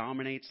work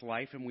dominates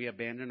life and we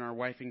abandon our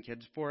wife and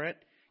kids for it,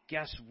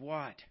 guess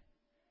what?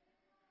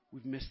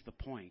 We've missed the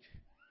point.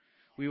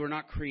 We were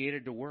not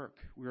created to work.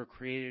 We were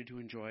created to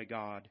enjoy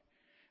God.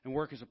 And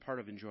work is a part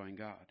of enjoying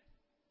God.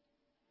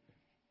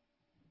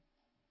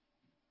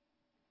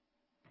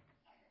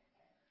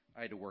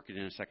 I had to work it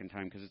in a second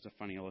time because it's a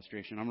funny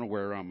illustration. I'm going to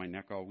wear it around my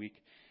neck all week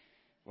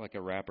like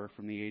a rapper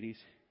from the 80s.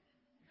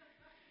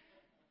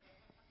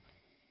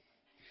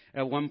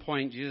 At one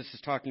point, Jesus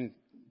is talking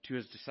to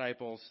his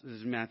disciples. This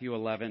is Matthew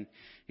 11.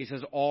 He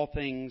says, all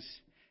things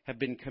have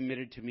been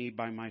committed to me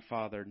by my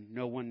Father.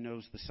 No one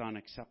knows the Son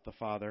except the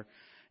Father,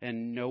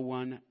 and no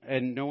one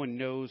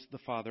knows the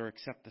Father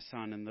except the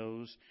Son and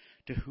those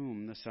to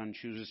whom the Son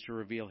chooses to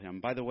reveal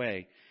him. By the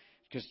way,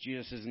 because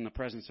Jesus is in the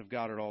presence of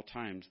God at all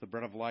times, the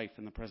bread of life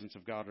in the presence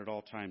of God at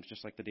all times,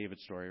 just like the David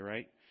story,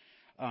 right?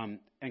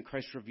 And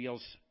Christ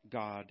reveals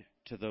God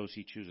to those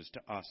he chooses,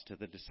 to us, to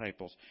the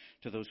disciples,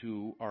 to those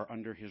who are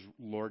under his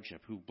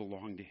lordship, who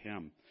belong to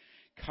him.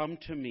 Come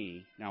to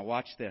me, now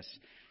watch this,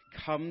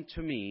 come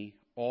to me,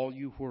 all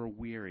you who are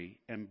weary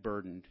and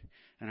burdened,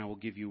 and I will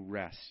give you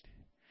rest.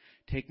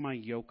 Take my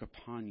yoke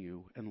upon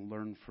you and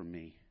learn from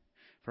me,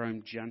 for I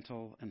am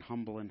gentle and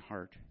humble in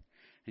heart,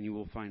 and you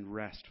will find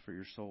rest for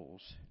your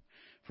souls.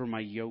 For my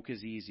yoke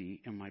is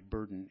easy and my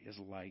burden is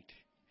light.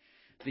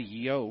 The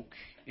yoke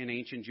in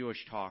ancient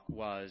Jewish talk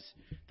was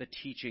the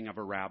teaching of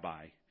a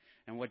rabbi.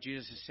 And what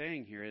Jesus is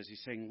saying here is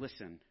he's saying,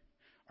 listen,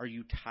 are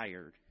you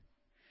tired?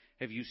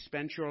 Have you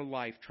spent your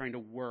life trying to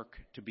work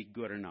to be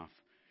good enough?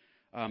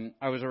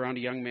 I was around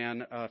a young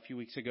man a few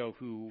weeks ago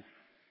who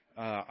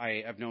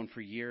I have known for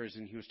years,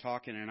 and he was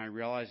talking, and I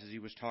realized as he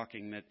was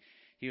talking that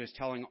he was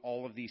telling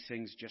all of these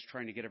things just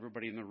trying to get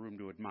everybody in the room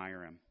to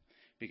admire him,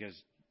 because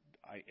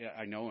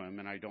I know him,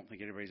 and I don't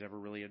think anybody's ever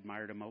really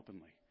admired him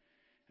openly.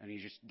 And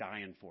he's just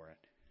dying for it,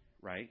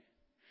 right?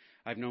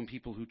 I've known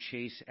people who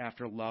chase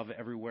after love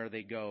everywhere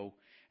they go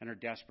and are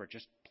desperate.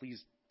 Just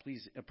please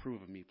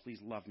approve of me. Please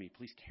love me.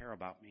 Please care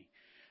about me.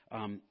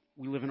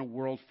 We live in a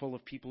world full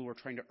of people who are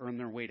trying to earn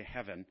their way to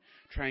heaven,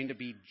 trying to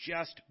be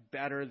just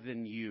better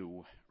than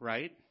you,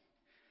 right?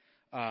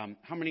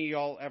 How many of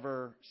y'all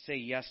ever say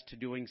yes to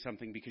doing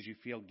something because you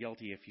feel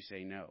guilty if you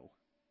say no?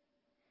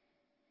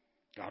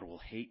 God will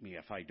hate me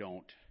if I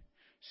don't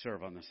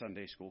serve on the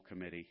Sunday school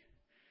committee.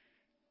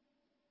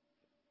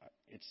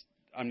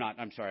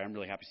 I'm sorry, I'm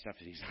really happy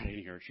Stephanie's not in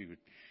here.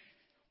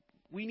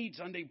 We need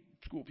Sunday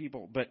school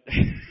people, but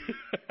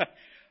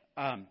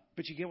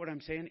you get what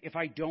I'm saying? If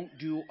I don't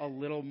do a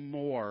little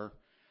more,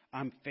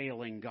 I'm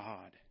failing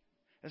God.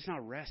 That's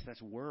not rest,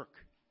 that's work.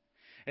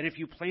 And if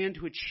you plan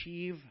to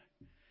achieve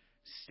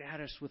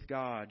status with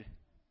God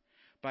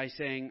by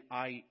saying,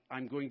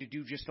 I'm going to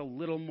do just a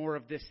little more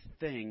of this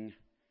thing,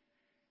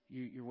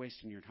 you're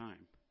wasting your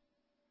time.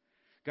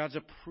 God's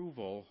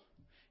approval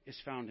is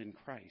found in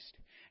Christ.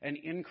 And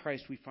in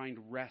Christ we find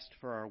rest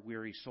for our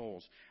weary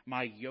souls.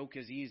 My yoke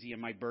is easy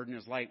and my burden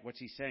is light. What's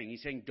he saying?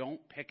 He's saying don't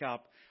pick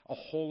up a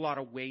whole lot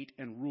of weight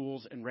and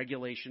rules and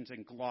regulations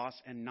and gloss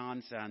and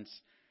nonsense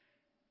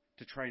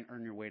to try and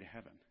earn your way to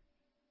heaven.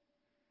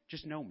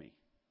 Just know me.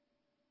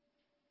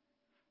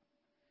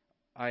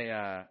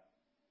 I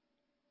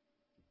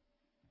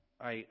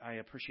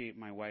appreciate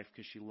my wife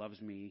because she loves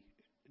me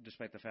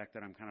despite the fact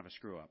that I'm kind of a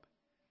screw-up.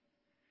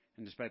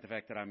 And despite the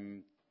fact that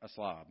I'm a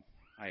slob.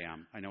 I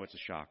am. I know it's a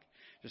shock.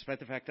 Despite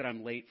the fact that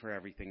I'm late for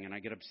everything and I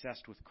get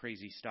obsessed with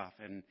crazy stuff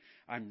and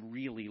I'm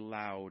really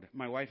loud.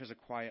 My wife is a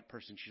quiet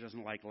person. She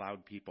doesn't like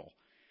loud people.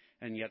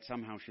 And yet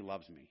somehow she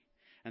loves me.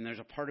 And there's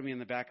a part of me in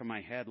the back of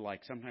my head,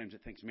 like sometimes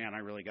it thinks, man, I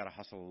really got to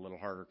hustle a little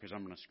harder because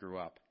I'm going to screw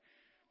up.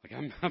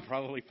 Like I'm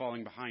probably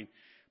falling behind.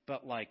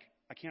 But like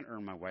I can't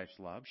earn my wife's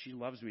love. She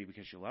loves me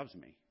because she loves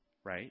me,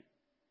 right? And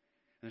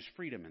there's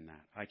freedom in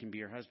that. I can be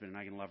her husband and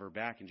I can love her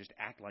back and just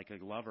act like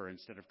a lover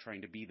instead of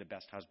trying to be the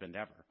best husband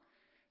ever.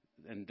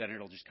 And then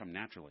it'll just come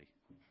naturally.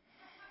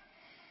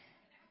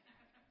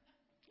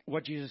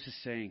 What Jesus is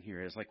saying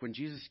here is like when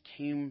Jesus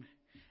came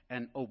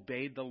and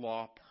obeyed the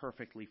law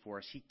perfectly for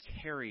us, he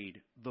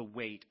carried the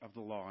weight of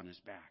the law on his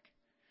back.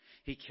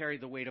 He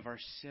carried the weight of our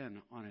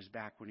sin on his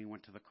back when he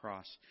went to the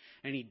cross.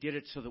 And he did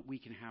it so that we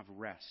can have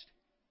rest.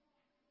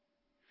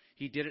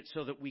 He did it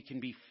so that we can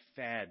be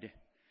fed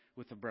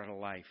with the bread of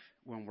life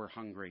when we're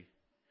hungry.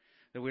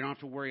 That we don't have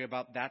to worry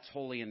about that's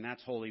holy and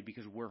that's holy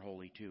because we're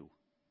holy too.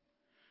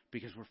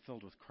 Because we're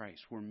filled with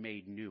Christ. We're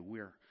made new.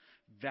 We're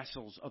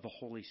vessels of the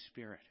Holy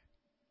Spirit.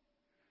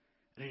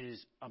 And it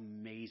is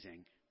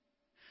amazing.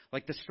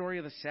 Like the story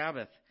of the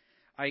Sabbath,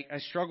 I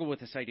struggle with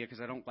this idea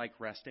because I don't like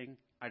resting.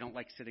 I don't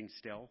like sitting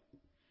still.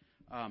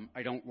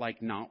 I don't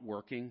like not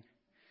working.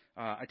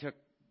 I took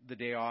the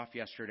day off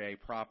yesterday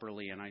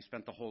properly, and I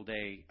spent the whole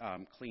day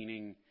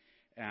cleaning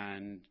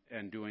and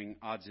doing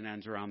odds and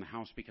ends around the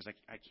house because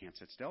I can't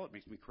sit still. It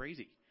makes me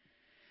crazy.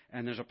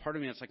 And there's a part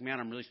of me that's like, man,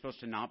 I'm really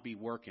supposed to not be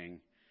working.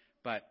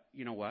 But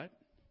you know what?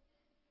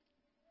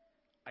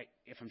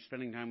 If I'm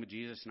spending time with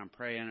Jesus and I'm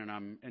praying and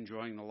I'm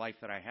enjoying the life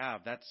that I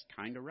have, that's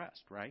kind of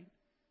rest, right?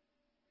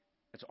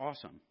 It's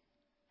awesome.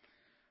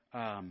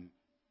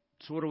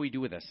 So what do we do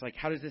with this? Like,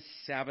 how does this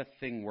Sabbath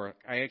thing work?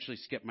 I actually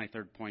skipped my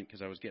third point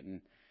because I was getting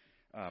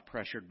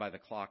pressured by the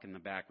clock in the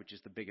back, which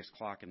is the biggest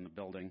clock in the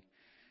building.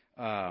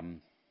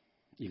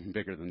 Even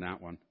bigger than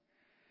that one.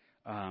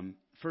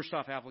 First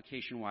off,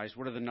 application-wise,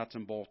 what are the nuts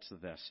and bolts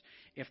of this?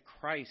 If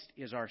Christ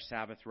is our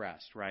Sabbath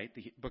rest, right?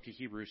 The book of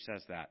Hebrews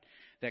says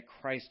that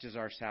Christ is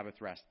our Sabbath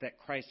rest, that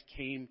Christ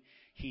came,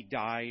 he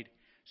died,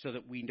 so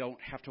that we don't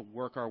have to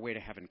work our way to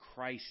heaven.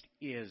 Christ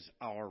is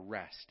our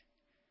rest.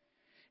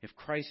 If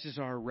Christ is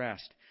our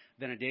rest,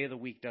 then a day of the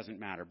week doesn't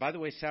matter. By the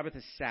way, Sabbath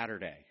is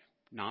Saturday,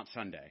 not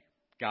Sunday.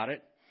 Got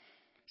it?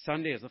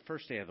 Sunday is the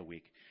first day of the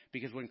week.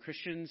 Because when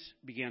Christians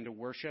began to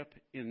worship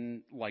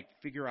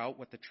figure out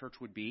what the church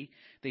would be,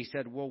 they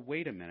said, well,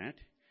 wait a minute.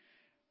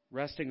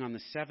 Resting on the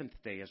seventh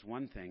day is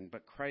one thing,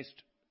 but Christ,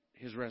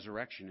 his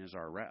resurrection is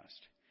our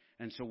rest.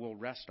 And so we'll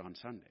rest on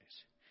Sundays.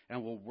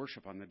 And we'll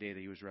worship on the day that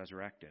he was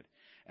resurrected.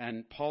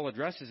 And Paul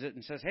addresses it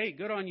and says, hey,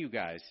 good on you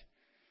guys.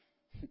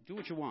 Do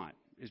what you want,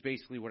 is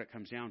basically what it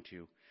comes down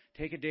to.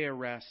 Take a day of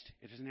rest.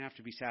 It doesn't have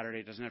to be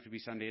Saturday. It doesn't have to be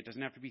Sunday. It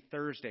doesn't have to be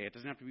Thursday. It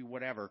doesn't have to be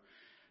whatever.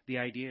 The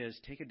idea is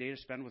take a day to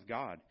spend with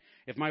God.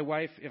 If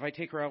I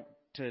take her out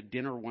to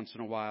dinner once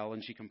in a while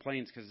and she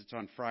complains because it's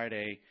on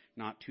Friday,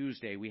 not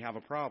Tuesday, we have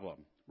a problem,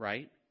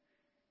 right?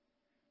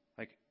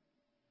 Like,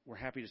 we're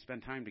happy to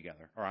spend time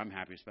together. Or I'm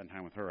happy to spend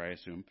time with her, I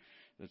assume.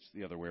 That's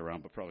the other way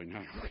around, but probably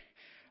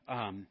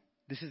not.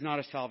 This is not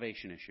a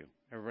salvation issue.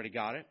 Everybody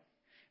got it?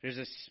 It is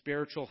a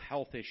spiritual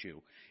health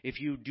issue.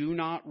 If you do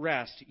not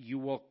rest, you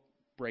will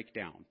break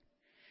down.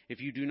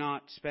 If you do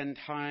not spend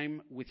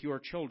time with your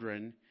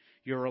children,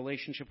 your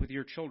relationship with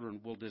your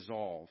children will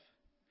dissolve.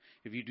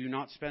 If you do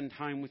not spend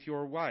time with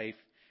your wife,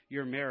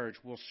 your marriage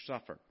will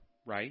suffer,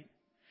 right?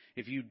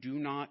 If you do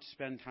not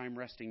spend time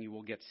resting, you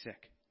will get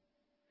sick.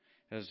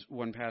 As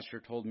one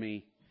pastor told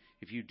me,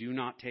 if you do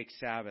not take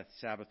Sabbath,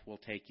 Sabbath will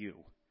take you.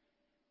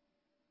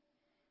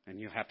 And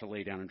you have to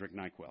lay down and drink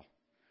NyQuil.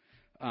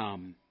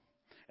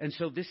 And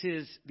so this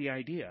is the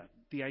idea.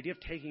 The idea of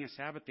taking a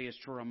Sabbath day is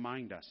to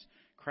remind us,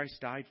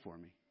 Christ died for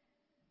me.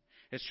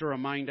 It's to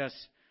remind us,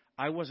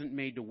 I wasn't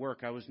made to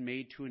work. I was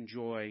made to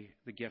enjoy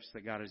the gifts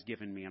that God has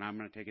given me, and I'm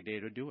going to take a day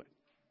to do it.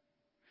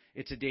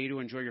 It's a day to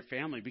enjoy your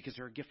family because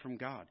they're a gift from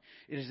God.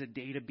 It is a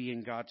day to be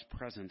in God's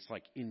presence,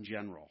 like in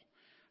general.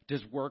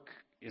 Does work,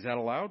 is that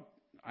allowed?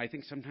 I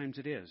think sometimes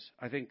it is.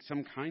 I think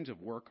some kinds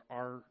of work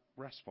are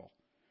restful.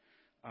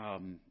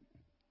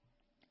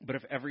 But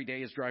if every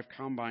day is drive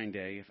combine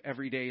day, if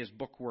every day is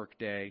book work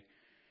day,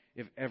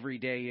 if every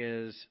day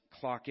is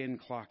clock in,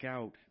 clock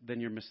out, then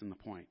you're missing the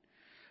point.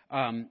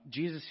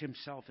 Jesus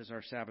himself is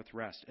our Sabbath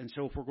rest. And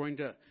so if we're going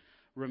to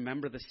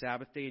remember the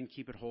Sabbath day and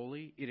keep it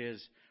holy, it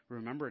is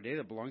remember a day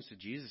that belongs to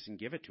Jesus and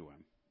give it to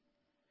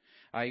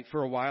him.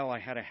 For a while, I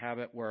had a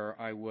habit where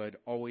I would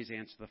always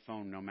answer the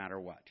phone no matter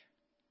what.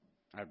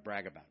 I'd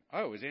brag about it.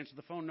 I always answer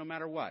the phone no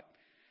matter what.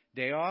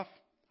 Day off,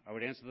 I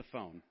would answer the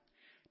phone.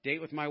 Date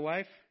with my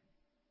wife,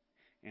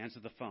 answer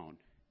the phone,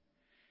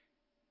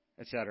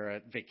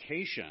 etc.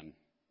 Vacation,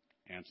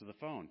 answer the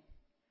phone.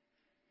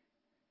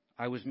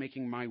 I was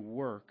making my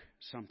work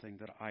something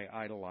that I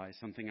idolized,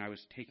 something I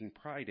was taking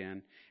pride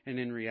in, and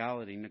in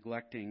reality,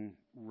 neglecting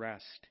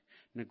rest,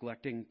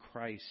 neglecting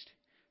Christ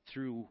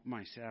through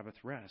my Sabbath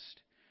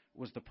rest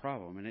was the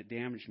problem, and it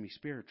damaged me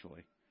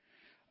spiritually.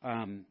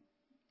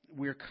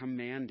 We're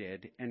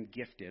commanded and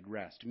gifted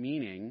rest,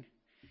 meaning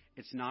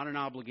it's not an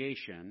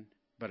obligation,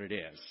 but it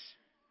is,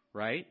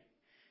 right?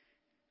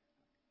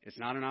 It's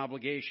not an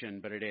obligation,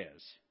 but it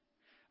is.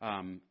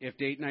 If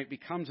date night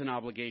becomes an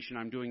obligation,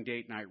 I'm doing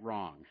date night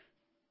wrong.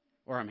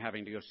 Or I'm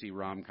having to go see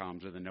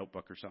rom-coms or The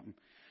Notebook or something.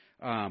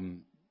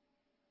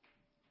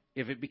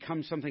 If it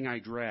becomes something I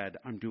dread,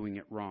 I'm doing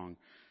it wrong.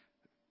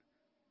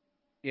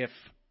 If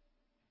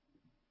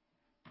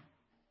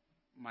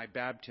my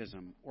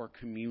baptism or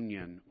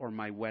communion or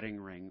my wedding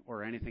ring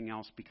or anything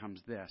else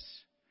becomes this,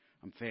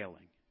 I'm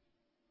failing.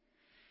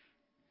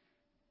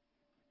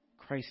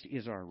 Christ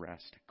is our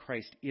rest.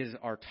 Christ is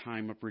our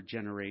time of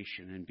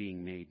regeneration and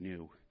being made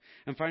new.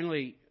 And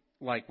finally,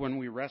 like when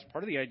we rest,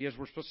 part of the idea is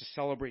we're supposed to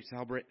celebrate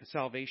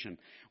salvation.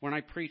 When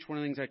I preach, one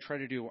of the things I try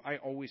to do, I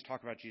always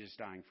talk about Jesus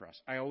dying for us.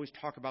 I always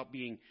talk about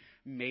being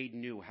made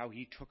new, how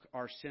he took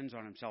our sins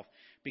on himself.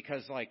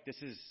 Because like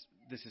this is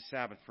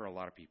Sabbath for a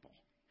lot of people.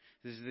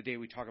 This is the day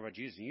we talk about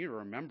Jesus. And you need to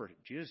remember,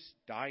 Jesus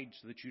died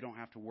so that you don't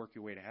have to work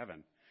your way to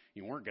heaven.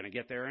 You weren't going to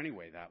get there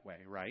anyway that way,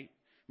 right?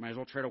 Might as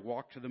well try to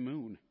walk to the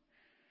moon.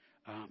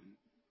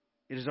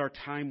 It is our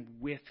time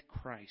with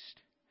Christ.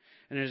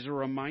 And it is a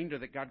reminder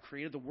that God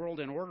created the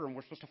world in order, and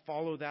we're supposed to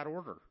follow that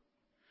order,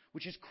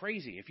 which is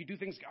crazy. If you do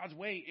things God's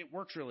way, it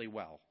works really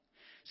well.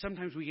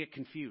 Sometimes we get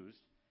confused.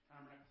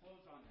 I'm going to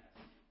close on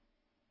this.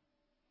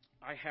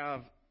 I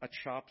have a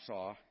chop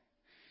saw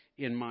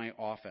in my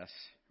office,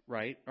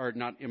 right? Or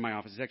not in my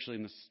office. It's actually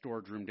in the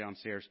storage room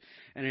downstairs.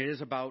 And it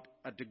is about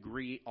a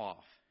degree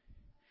off.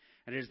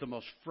 And it is the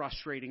most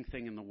frustrating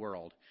thing in the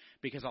world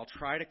because I'll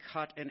try to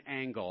cut an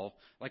angle,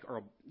 like, or,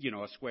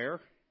 a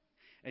square.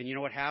 And you know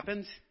what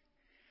happens?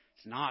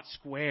 It's not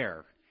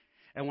square.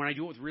 And when I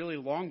do it with really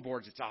long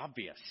boards, it's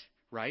obvious,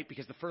 right?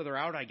 Because the further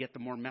out I get, the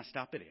more messed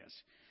up it is.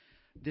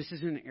 This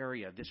is an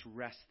area, this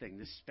rest thing,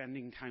 this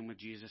spending time with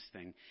Jesus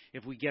thing.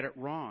 If we get it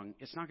wrong,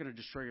 it's not going to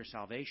destroy your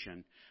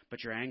salvation,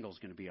 but your angle is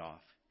going to be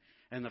off.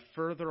 And the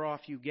further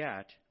off you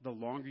get, the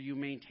longer you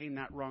maintain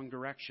that wrong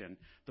direction,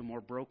 the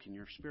more broken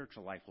your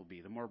spiritual life will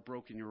be, the more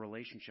broken your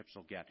relationships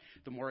will get,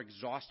 the more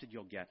exhausted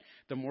you'll get,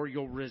 the more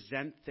you'll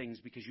resent things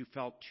because you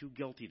felt too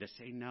guilty to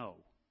say no,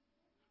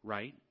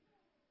 right?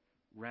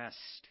 Rest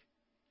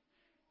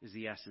is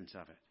the essence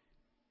of it.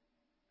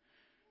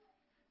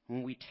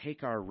 When we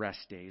take our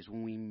rest days,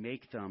 when we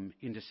make them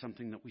into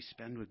something that we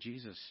spend with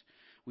Jesus,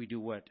 we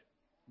do what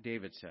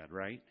David said,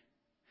 right?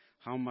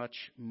 How much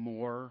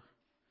more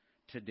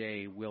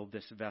today will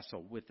this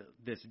vessel, with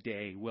this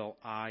day, will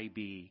I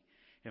be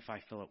if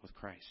I fill it with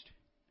Christ,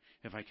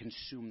 if I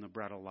consume the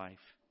bread of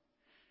life?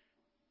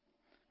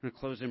 I'm going to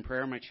close in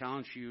prayer. My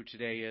challenge for you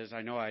today is,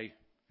 I know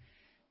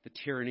the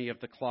tyranny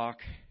of the clock.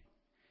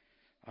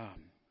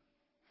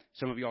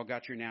 Some of you all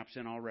got your naps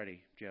in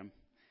already, Jim.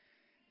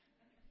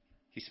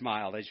 He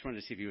smiled. I just wanted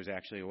to see if he was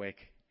actually awake.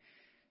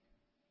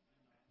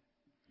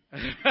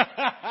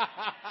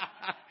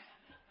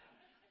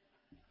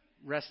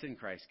 Rest in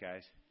Christ,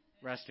 guys.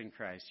 Rest in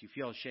Christ. You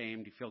feel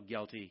ashamed. You feel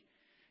guilty.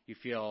 You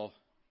feel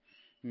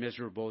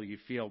miserable. You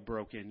feel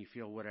broken. You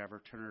feel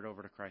whatever. Turn it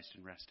over to Christ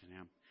and rest in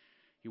him.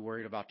 You're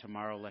worried about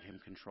tomorrow. Let him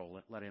control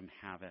it. Let him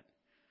have it.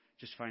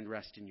 Just find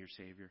rest in your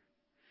Savior.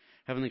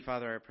 Heavenly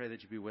Father, I pray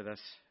that you'd be with us.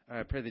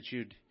 I pray that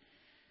you'd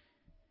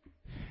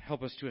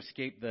help us to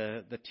escape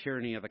the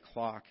tyranny of the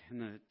clock and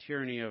the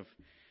tyranny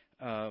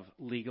of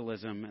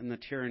legalism and the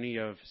tyranny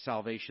of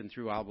salvation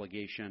through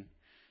obligation.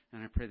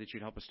 And I pray that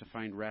you'd help us to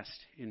find rest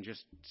in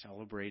just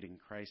celebrating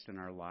Christ in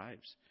our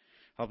lives.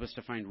 Help us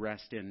to find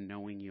rest in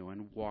knowing you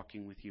and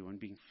walking with you and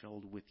being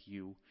filled with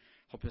you.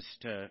 Help us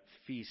to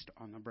feast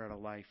on the bread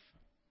of life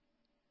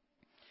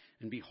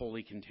and be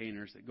holy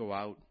containers that go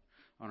out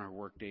on our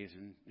work days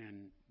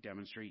and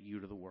demonstrate you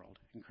to the world.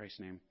 In Christ's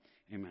name,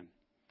 amen.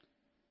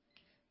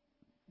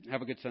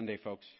 Have a good Sunday, folks.